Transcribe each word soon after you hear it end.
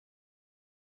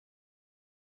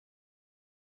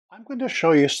I'm going to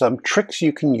show you some tricks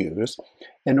you can use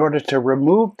in order to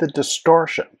remove the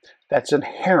distortion that's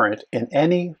inherent in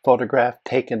any photograph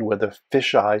taken with a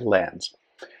fisheye lens.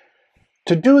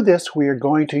 To do this, we are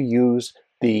going to use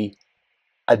the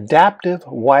adaptive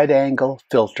wide-angle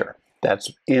filter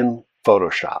that's in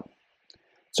Photoshop.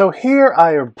 So here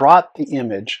I have brought the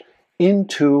image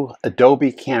into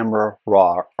Adobe Camera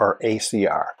Raw or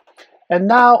ACR. And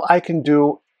now I can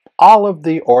do all of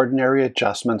the ordinary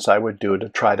adjustments I would do to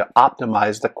try to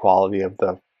optimize the quality of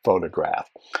the photograph.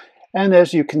 And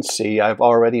as you can see, I've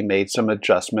already made some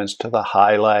adjustments to the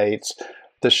highlights,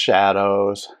 the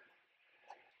shadows,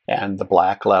 and the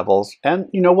black levels, and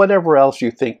whatever else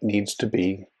you think needs to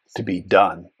be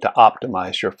done to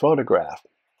optimize your photograph.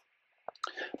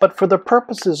 But for the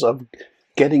purposes of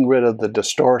getting rid of the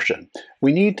distortion,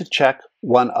 we need to check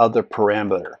one other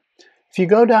parameter. If you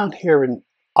go down here in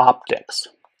Optics,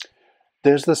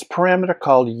 there's this parameter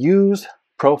called Use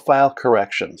Profile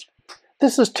Corrections.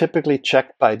 This is typically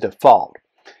checked by default.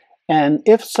 And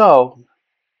if so,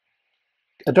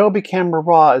 Adobe Camera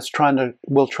Raw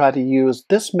will try to use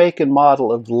this make and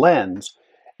model of lens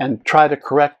and try to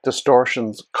correct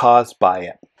distortions caused by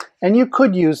it. And you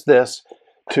could use this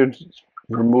to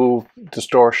remove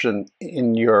distortion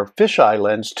in your fisheye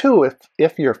lens too,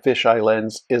 if your fisheye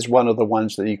lens is one of the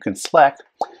ones that you can select.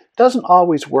 It doesn't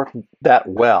always work that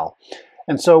well.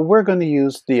 And so we're going to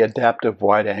use the adaptive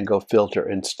wide-angle filter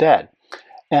instead.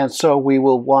 And so we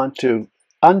will want to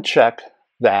uncheck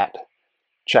that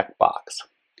checkbox.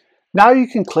 Now you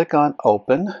can click on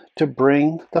Open to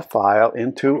bring the file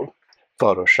into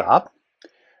Photoshop.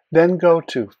 Then go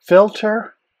to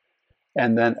Filter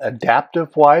and then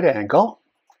Adaptive Wide-Angle.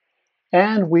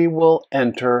 And we will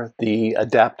enter the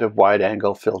adaptive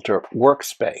wide-angle filter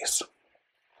workspace.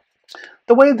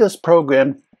 The way this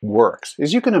program works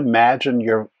is you can imagine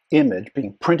your image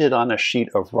being printed on a sheet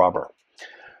of rubber.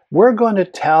 We're going to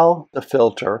tell the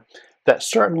filter that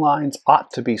certain lines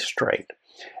ought to be straight.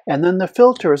 And then the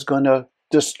filter is going to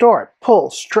distort,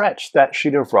 pull, stretch that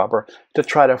sheet of rubber to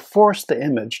try to force the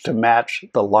image to match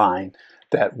the line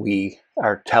that we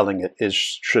are telling it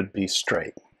should be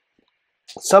straight.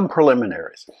 Some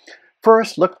preliminaries.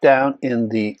 First, look down in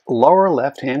the lower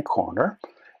left-hand corner,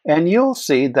 and you'll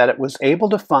see that it was able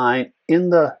to find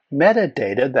in the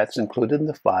metadata that's included in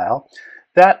the file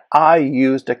that I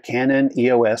used a Canon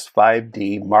EOS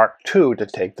 5D Mark II to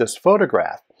take this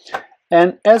photograph.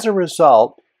 And as a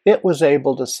result, it was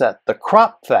able to set the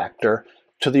crop factor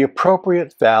to the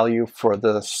appropriate value for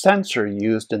the sensor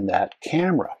used in that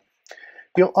camera.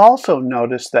 You'll also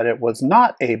notice that it was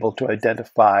not able to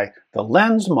identify the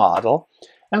lens model,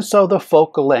 and so the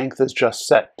focal length is just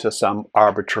set to some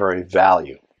arbitrary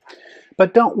value.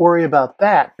 But don't worry about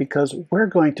that, because we're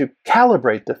going to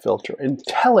calibrate the filter and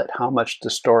tell it how much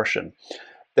distortion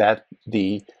that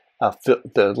the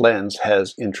lens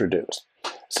has introduced.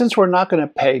 Since we're not going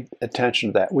to pay attention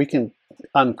to that, we can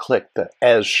unclick the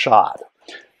As Shot.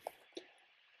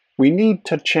 We need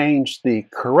to change the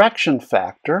correction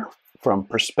factor from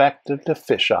perspective to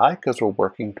fisheye, because we're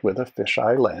working with a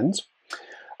fisheye lens.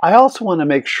 I also want to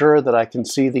make sure that I can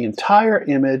see the entire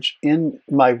image in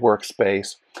my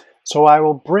workspace, so I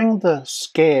will bring the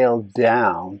scale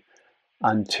down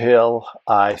until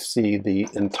I see the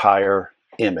entire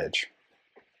image.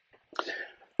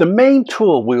 The main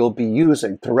tool we will be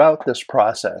using throughout this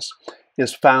process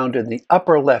is found in the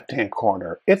upper left-hand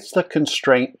corner. It's the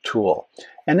constraint tool,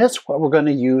 and it's what we're going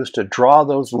to use to draw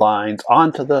those lines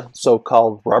onto the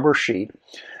so-called rubber sheet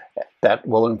that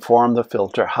will inform the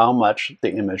filter how much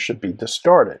the image should be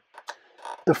distorted.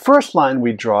 The first line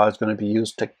we draw is going to be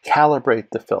used to calibrate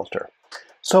the filter.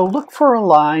 So look for a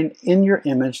line in your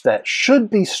image that should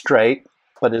be straight,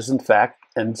 but is in fact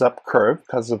ends up curved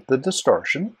because of the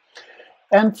distortion.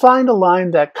 And find a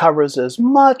line that covers as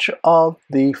much of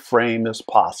the frame as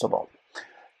possible.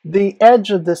 The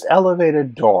edge of this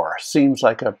elevated door seems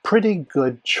like a pretty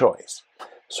good choice.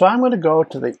 So I'm going to go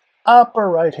to the upper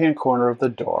right-hand corner of the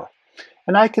door.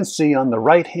 And I can see on the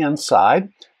right-hand side,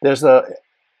 there's a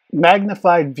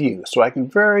magnified view. So I can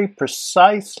very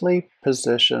precisely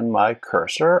position my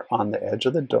cursor on the edge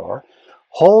of the door,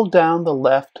 hold down the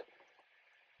left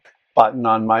button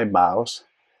on my mouse,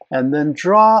 and then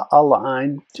draw a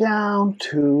line down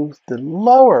to the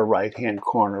lower right-hand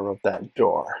corner of that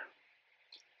door,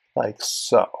 like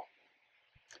so.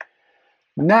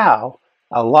 Now,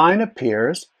 a line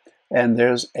appears, and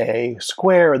there's a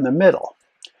square in the middle.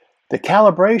 The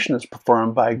calibration is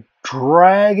performed by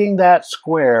dragging that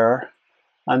square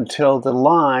until the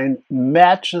line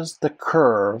matches the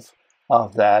curve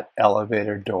of that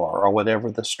elevator door, or whatever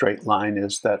the straight line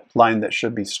is, that line that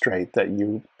should be straight that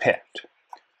you picked.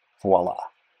 Voila.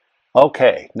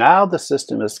 Okay, now the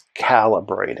system is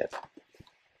calibrated.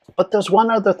 But there's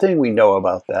one other thing we know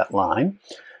about that line.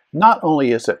 Not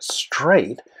only is it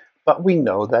straight, but we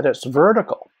know that it's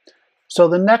vertical. So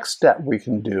the next step we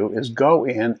can do is go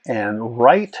in and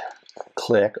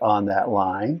right-click on that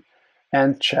line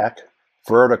and check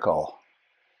vertical.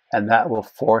 And that will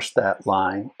force that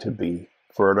line to be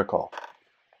vertical.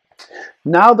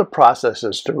 Now the process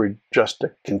is just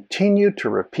to continue to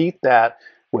repeat that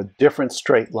with different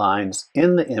straight lines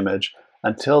in the image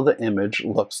until the image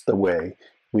looks the way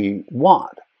we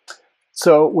want.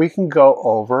 So we can go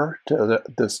over to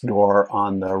this door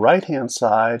on the right-hand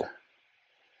side.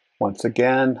 Once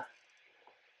again,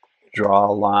 draw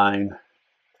a line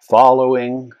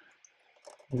following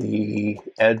the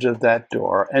edge of that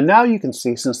door. And now you can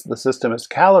see, since the system is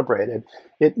calibrated,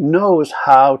 it knows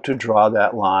how to draw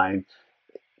that line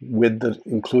with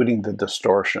including the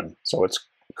distortion. So it's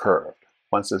curved.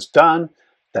 Once it's done,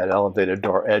 that elevated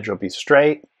door edge will be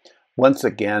straight. Once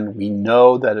again, we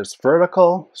know that it's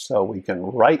vertical, so we can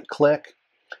right-click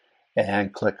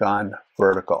and click on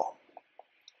vertical.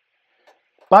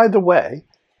 By the way,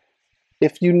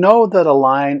 if you know that a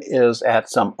line is at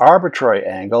some arbitrary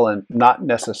angle and not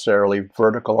necessarily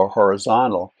vertical or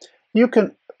horizontal, you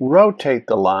can rotate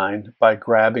the line by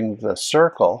grabbing the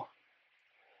circle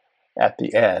at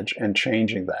the edge and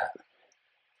changing that.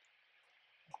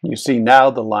 You see now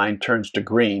the line turns to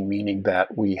green, meaning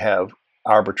that we have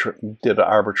did an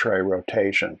arbitrary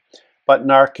rotation. But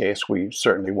in our case, we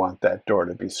certainly want that door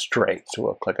to be straight, so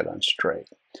we'll click it on straight.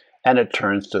 And it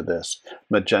turns to this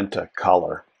magenta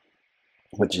color,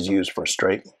 which is used for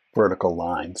straight vertical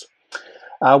lines.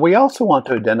 We also want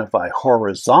to identify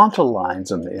horizontal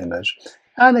lines in the image.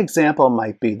 An example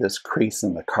might be this crease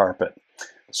in the carpet.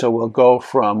 So we'll go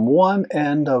from one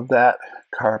end of that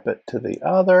carpet to the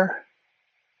other,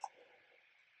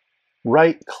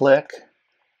 right-click,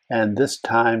 and this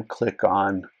time click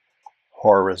on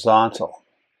horizontal.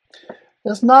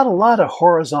 There's not a lot of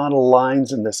horizontal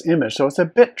lines in this image, so it's a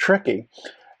bit tricky,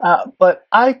 but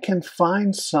I can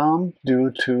find some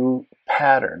due to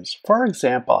patterns. For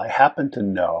example, I happen to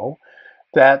know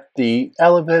that the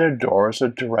elevator doors are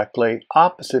directly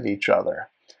opposite each other.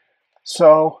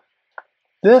 So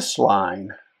this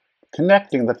line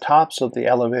connecting the tops of the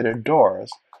elevator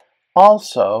doors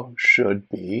also should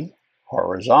be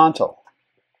horizontal.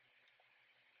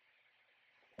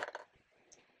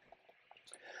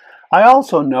 I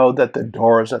also know that the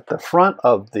doors at the front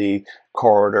of the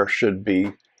corridor should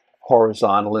be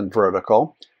horizontal and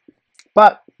vertical,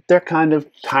 but they're kind of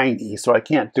tiny, so I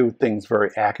can't do things very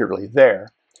accurately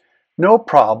there. No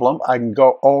problem, I can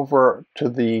go over to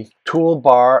the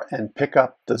toolbar and pick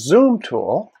up the zoom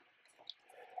tool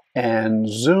and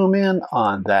zoom in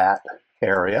on that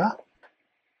area.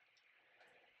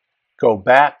 Go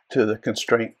back to the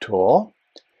constraint tool,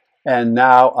 and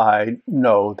now I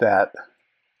know that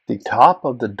the top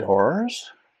of the doors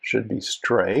should be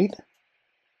straight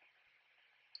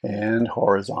and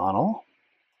horizontal,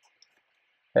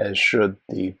 as should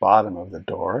the bottom of the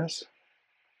doors.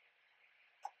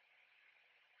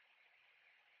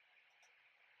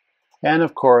 And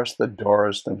of course, the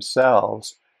doors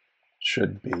themselves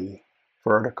should be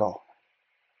vertical.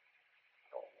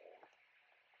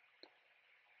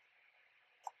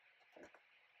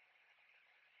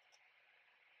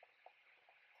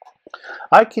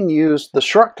 I can use the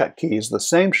shortcut keys, the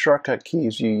same shortcut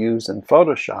keys you use in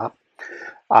Photoshop,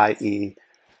 i.e.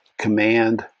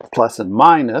 Command plus and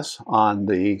minus on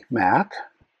the Mac,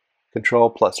 Control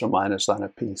plus or minus on a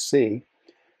PC,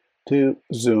 to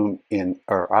zoom in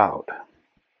or out.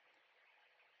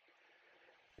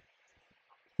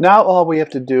 Now all we have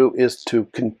to do is to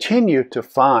continue to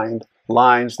find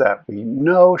lines that we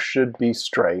know should be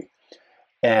straight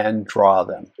and draw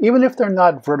them, even if they're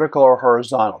not vertical or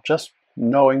horizontal, just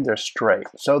knowing they're straight.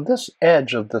 So this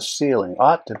edge of the ceiling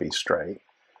ought to be straight.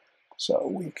 So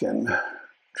we can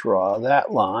draw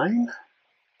that line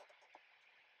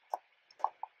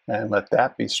and let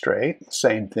that be straight.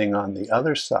 Same thing on the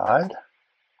other side.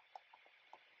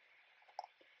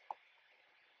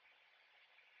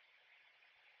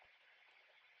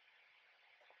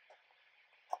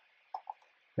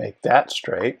 Make that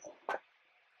straight.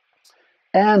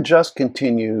 And just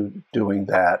continue doing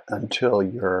that until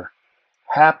you're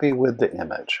happy with the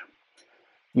image.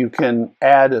 You can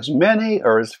add as many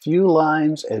or as few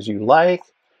lines as you like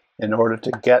in order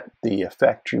to get the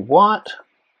effect you want.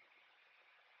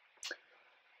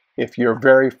 If you're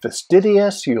very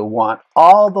fastidious, you'll want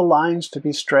all the lines to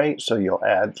be straight, so you'll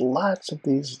add lots of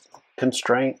these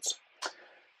constraints.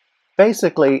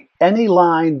 Basically, any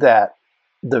line that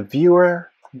the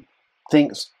viewer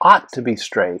things ought to be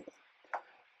straight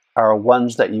are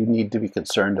ones that you need to be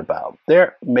concerned about.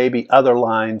 There may be other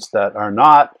lines that are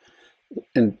not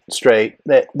straight,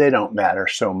 they don't matter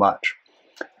so much.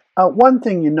 One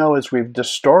thing you know is we've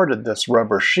distorted this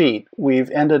rubber sheet.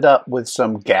 We've ended up with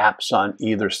some gaps on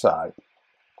either side.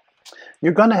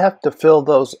 You're going to have to fill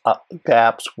those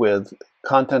gaps with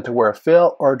content-aware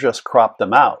fill or just crop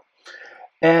them out.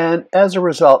 And as a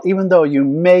result, even though you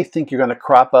may think you're going to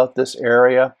crop out this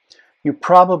area, you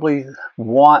probably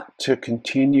want to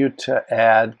continue to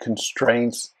add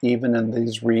constraints even in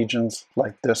these regions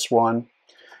like this one,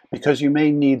 because you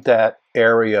may need that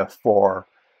area for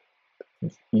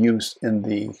use in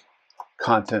the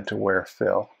content-aware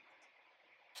fill.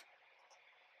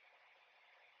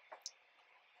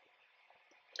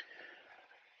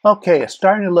 Okay, it's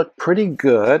starting to look pretty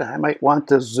good. I might want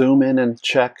to zoom in and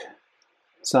check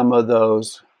some of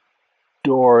those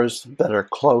doors that are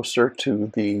closer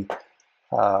to the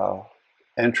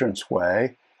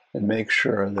entranceway and make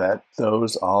sure that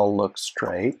those all look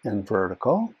straight and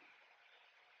vertical.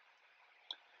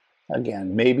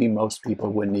 Again, maybe most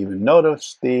people wouldn't even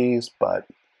notice these, but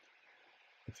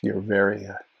if you're a very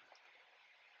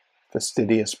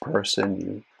fastidious person,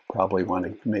 you probably want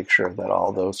to make sure that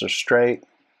all those are straight.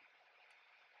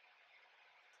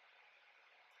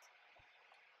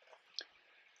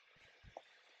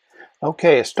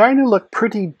 Okay, it's starting to look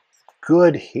pretty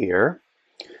good here.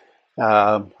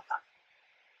 I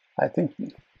think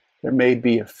there may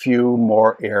be a few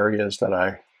more areas that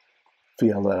I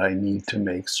feel that I need to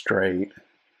make straight.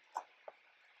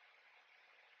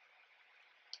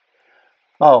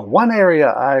 Oh, one area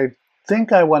I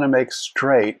think I want to make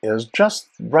straight is just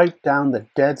right down the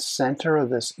dead center of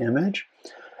this image.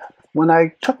 When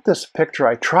I took this picture,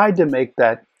 I tried to make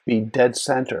that be dead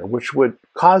center, which would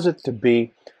cause it to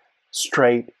be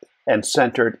straight and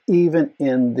centered even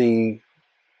in the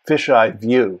fisheye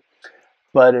view.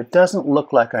 But it doesn't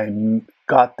look like I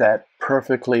got that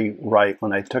perfectly right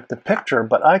when I took the picture,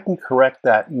 but I can correct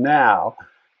that now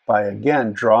by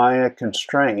again drawing a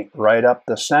constraint right up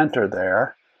the center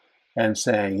there and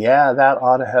saying, yeah, that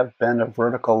ought to have been a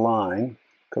vertical line,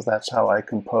 because that's how I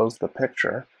composed the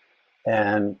picture,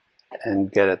 and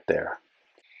get it there.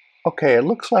 Okay, it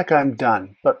looks like I'm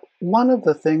done, but one of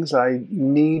the things I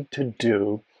need to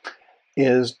do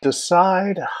is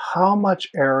decide how much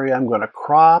area I'm going to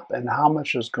crop and how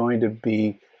much is going to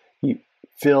be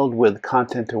filled with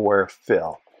content-aware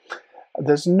fill.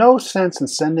 There's no sense in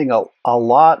sending a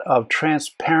lot of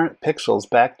transparent pixels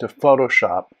back to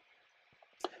Photoshop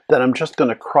that I'm just going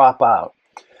to crop out.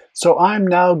 So I'm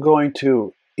now going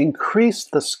to increase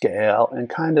the scale and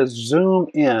kind of zoom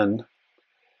in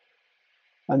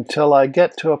until I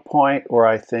get to a point where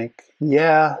I think,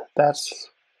 yeah, that's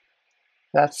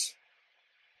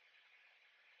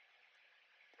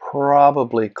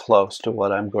probably close to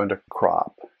what I'm going to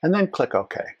crop, and then click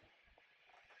OK.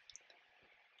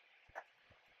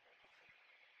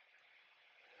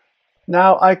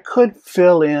 Now I could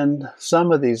fill in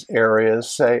some of these areas,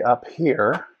 say up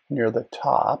here near the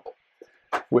top,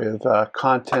 with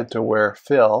content-aware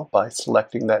fill by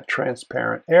selecting that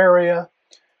transparent area,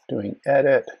 doing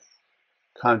Edit,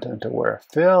 Content-aware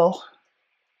fill,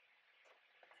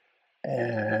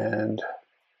 and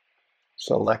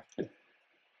select. I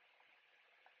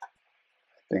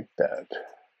think that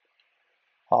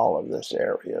all of this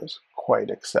area is quite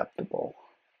acceptable.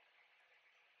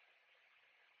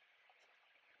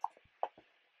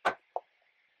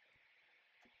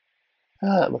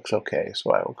 It looks okay,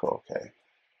 so I will go OK.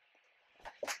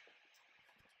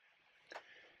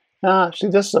 See,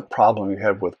 this is a problem you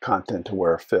have with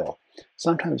content-aware fill.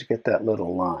 Sometimes you get that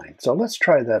little line. So let's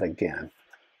try that again.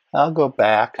 I'll go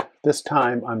back. This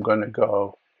time I'm going to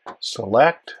go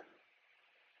Select,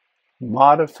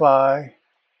 Modify,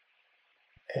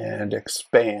 and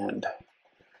Expand.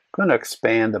 I'm going to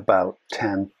expand about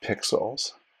 10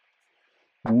 pixels.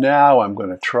 Now I'm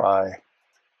going to try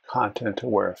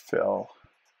content-aware fill.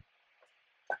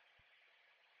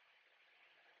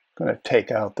 I'm going to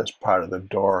take out this part of the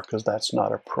door because that's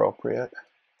not appropriate.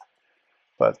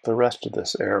 But the rest of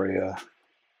this area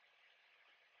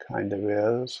kind of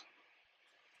is.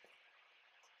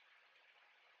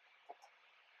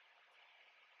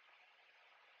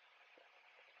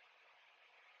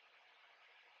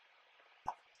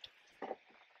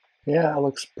 Yeah, it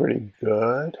looks pretty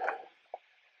good.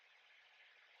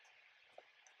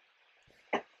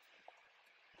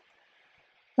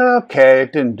 Okay,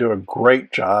 it didn't do a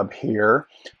great job here.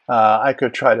 I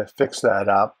could try to fix that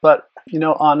up, but you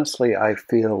know, honestly, I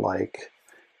feel like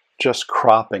just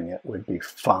cropping it would be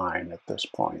fine at this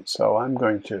point. So I'm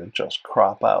going to just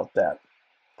crop out that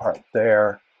part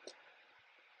there.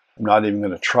 I'm not even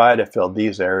going to try to fill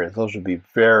these areas. Those would be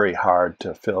very hard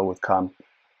to fill with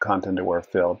content aware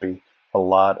fill. It'd be a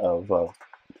lot of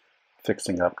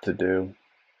fixing up to do.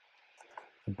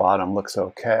 The bottom looks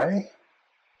okay.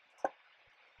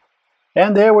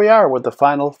 And there we are with the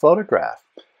final photograph.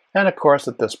 And of course,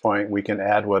 at this point, we can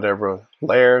add whatever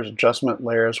layers, adjustment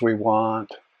layers we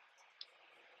want.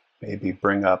 Maybe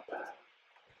bring up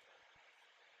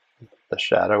the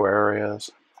shadow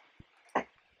areas.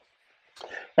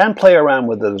 And play around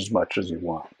with it as much as you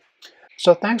want.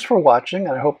 So thanks for watching,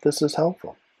 and I hope this is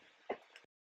helpful.